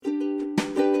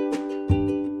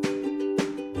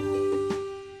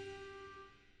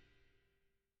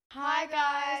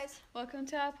Welcome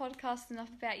to our podcast, Enough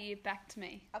About You, Back to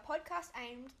Me. A podcast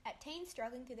aimed at teens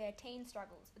struggling through their teen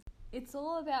struggles. It's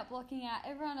all about blocking out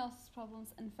everyone else's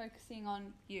problems and focusing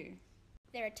on you.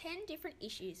 There are 10 different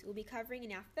issues we'll be covering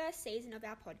in our first season of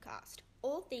our podcast.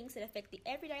 All things that affect the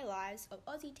everyday lives of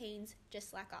Aussie teens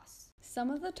just like us.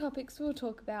 Some of the topics we'll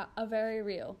talk about are very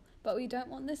real, but we don't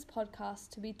want this podcast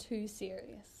to be too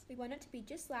serious. We want it to be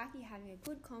just like you having a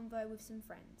good convo with some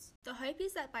friends. The hope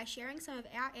is that by sharing some of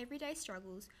our everyday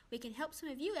struggles, we can help some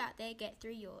of you out there get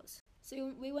through yours.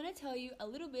 So we want to tell you a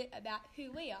little bit about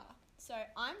who we are. So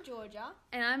I'm Georgia.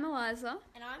 And I'm Eliza.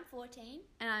 And I'm 14.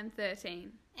 And I'm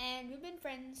 13. And we've been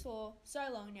friends for so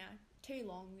long now. Too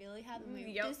long, really, haven't we?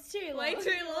 Yep. Just too long. Way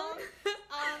too long.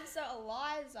 So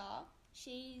Eliza,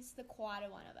 she's the quieter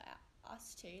one of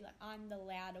us two. Like, I'm the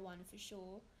louder one for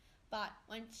sure. But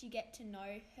once you get to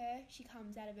know her, she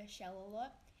comes out of her shell a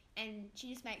lot. And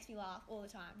she just makes me laugh all the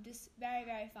time. Just very,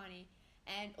 very funny.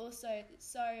 And also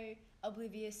so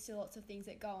oblivious to lots of things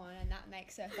that go on, and that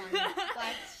makes her funny.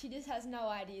 Like, she just has no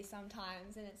idea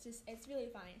sometimes, and it's really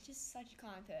funny. It's just such a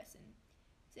kind person.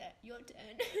 So, your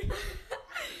turn.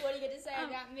 What are you going to say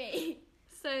about me?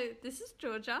 So, this is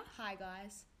Georgia. Hi,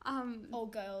 guys. Or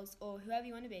girls, or whoever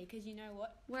you want to be, because you know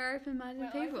what? We're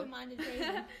open-minded people. We're open-minded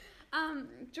people.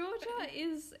 Georgia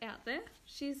is out there.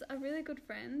 She's a really good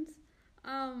friend.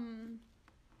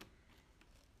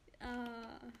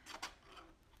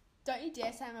 Don't you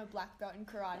dare say I'm a black belt in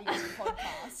karate on the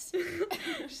podcast.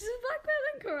 She's a black belt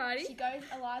in karate.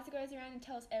 Eliza goes around and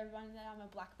tells everyone that I'm a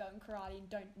black belt in karate and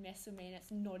don't mess with me, and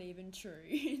it's not even true.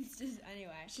 It's just,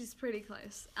 anyway. She's pretty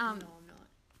close. No, I'm not.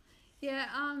 Yeah,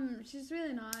 she's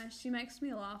really nice. She makes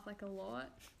me laugh like a lot.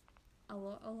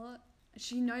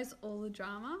 She knows all the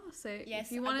drama, so yes,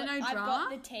 if you want to know drama, I've got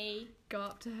the tea. Go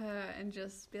up to her and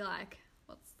just be like,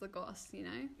 what's the goss, you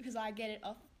know? Because I get it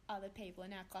off other people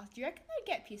in our class. Do you reckon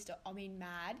they'd get pissed off? I mean,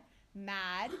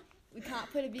 mad. We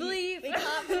can't put a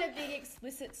big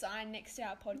explicit sign next to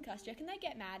our podcast. Do you reckon they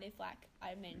get mad if, like,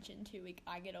 I mentioned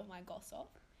I get off my goss off?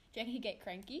 Do you reckon he'd get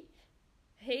cranky?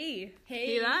 He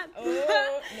hear that?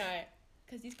 Oh no,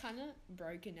 because he's kind of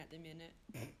broken at the minute.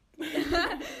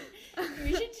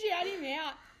 We should shout him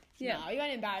out. Yeah. No, we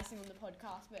won't embarrass him on the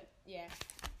podcast, but yeah.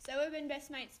 So we've been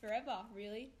best mates forever,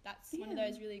 really. That's one of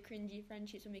those really cringy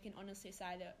friendships when we can honestly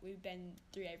say that we've been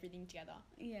through everything together.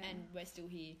 Yeah. And we're still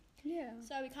here. Yeah.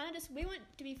 So we want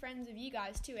to be friends with you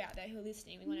guys too out there who are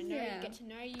listening. We want to know you, get to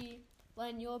know you,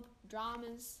 learn your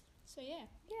dramas. So yeah.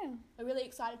 Yeah. We're really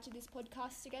excited to do this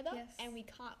podcast together. Yes. And we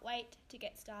can't wait to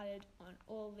get started on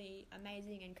all the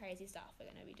amazing and crazy stuff we're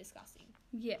going to be discussing.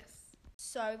 Yes.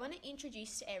 So we want to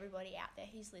introduce to everybody out there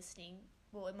who's listening.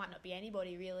 Well, it might not be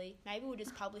anybody, really. Maybe we'll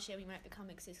just publish it and we might become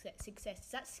a success.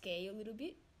 Does that scare you a little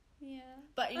bit? Yeah.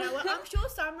 But you know what? I'm sure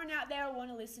someone out there will want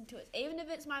to listen to it. Even if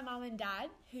it's my mum and dad,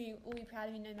 who will be proud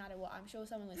of me no matter what. I'm sure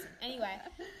someone will listen. Anyway,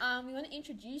 we want to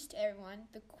introduce to everyone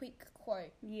the quick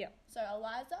quote. Yeah. So,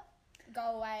 Eliza,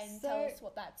 go away and tell us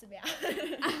what that's about.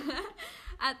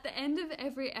 At the end of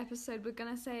every episode, we're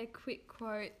going to say a quick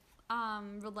quote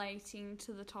relating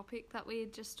to the topic that we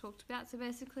had just talked about. So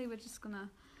basically, we're just going to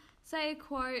say a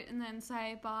quote and then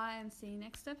say bye and see you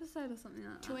next episode or something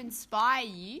like that. To inspire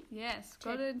you. Yes,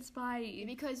 got to inspire you.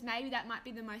 Because maybe that might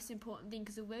be the most important thing,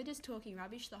 because if we're just talking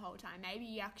rubbish the whole time, maybe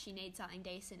you actually need something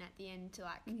decent at the end to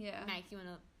make you want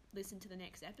to listen to the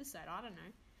next episode. I don't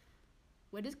know.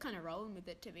 We're just kind of rolling with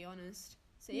it, to be honest.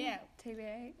 So yeah.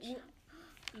 TBH.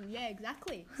 Yeah,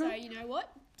 exactly. So you know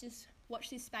what? Just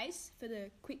watch this space for the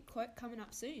quick quote coming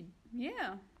up soon.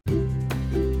 Yeah.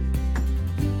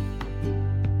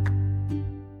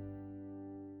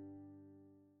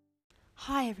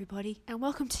 Hi everybody, and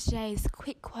welcome to today's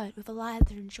quick quote with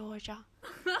Eliza and Georgia.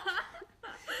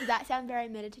 Does that sound very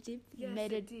meditative? Yes,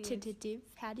 meditative.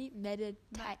 How do you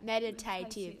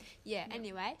meditative? Yeah.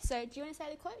 Anyway, so do you want to say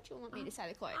the quote? Do you want me to say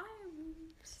the quote?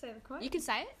 Say the quote. You can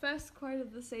say it. First quote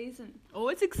of the season. Oh,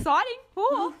 it's exciting!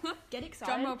 Oh, get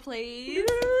excited! Drum roll, please.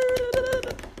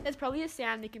 There's probably a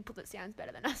sound we can put that sounds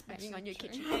better than us banging on your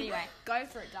kitchen. Anyway, go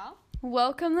for it, doll.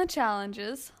 Welcome the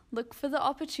challenges. Look for the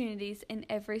opportunities in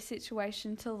every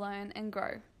situation to learn and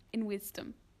grow in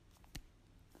wisdom.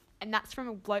 And that's from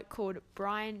a bloke called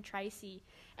Brian Tracy.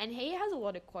 And he has a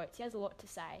lot of quotes. He has a lot to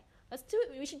say. Let's do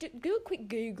it. We should do a quick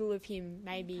Google of him,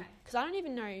 maybe. Because I don't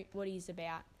even know what he's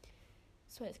about.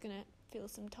 So it's going to fill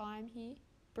some time here.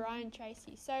 Brian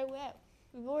Tracy. So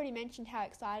we've already mentioned how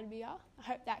excited we are. I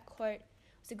hope that quote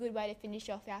was a good way to finish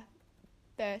off our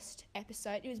first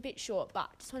episode. It was a bit short, but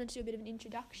just wanted to do a bit of an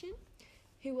introduction.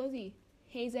 Who was he?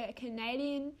 He's a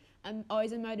Canadian,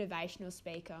 he's a motivational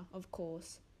speaker, of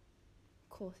course. Of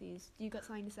course he is. You got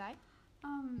something to say?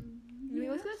 We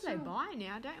always yeah, gotta say sure. bye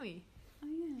now, don't we? Oh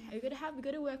yeah. We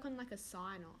gotta work on like a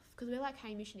sign off because we're like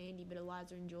Hamish and Andy, but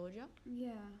Eliza and Georgia.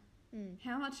 Yeah.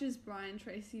 How much is Brian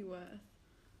Tracy worth?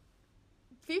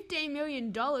 $15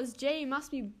 million. Gee,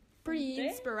 must be pretty Damn.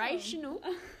 inspirational.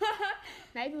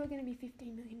 Maybe we're gonna be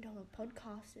 $15 million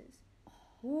podcasters.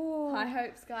 Ooh. High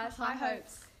hopes, guys. High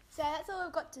hopes. So that's all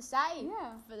I've got to say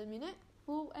Yeah. for the minute.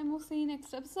 Well, and we'll see you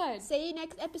next episode. See you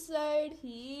next episode.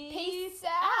 Peace Peace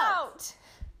out.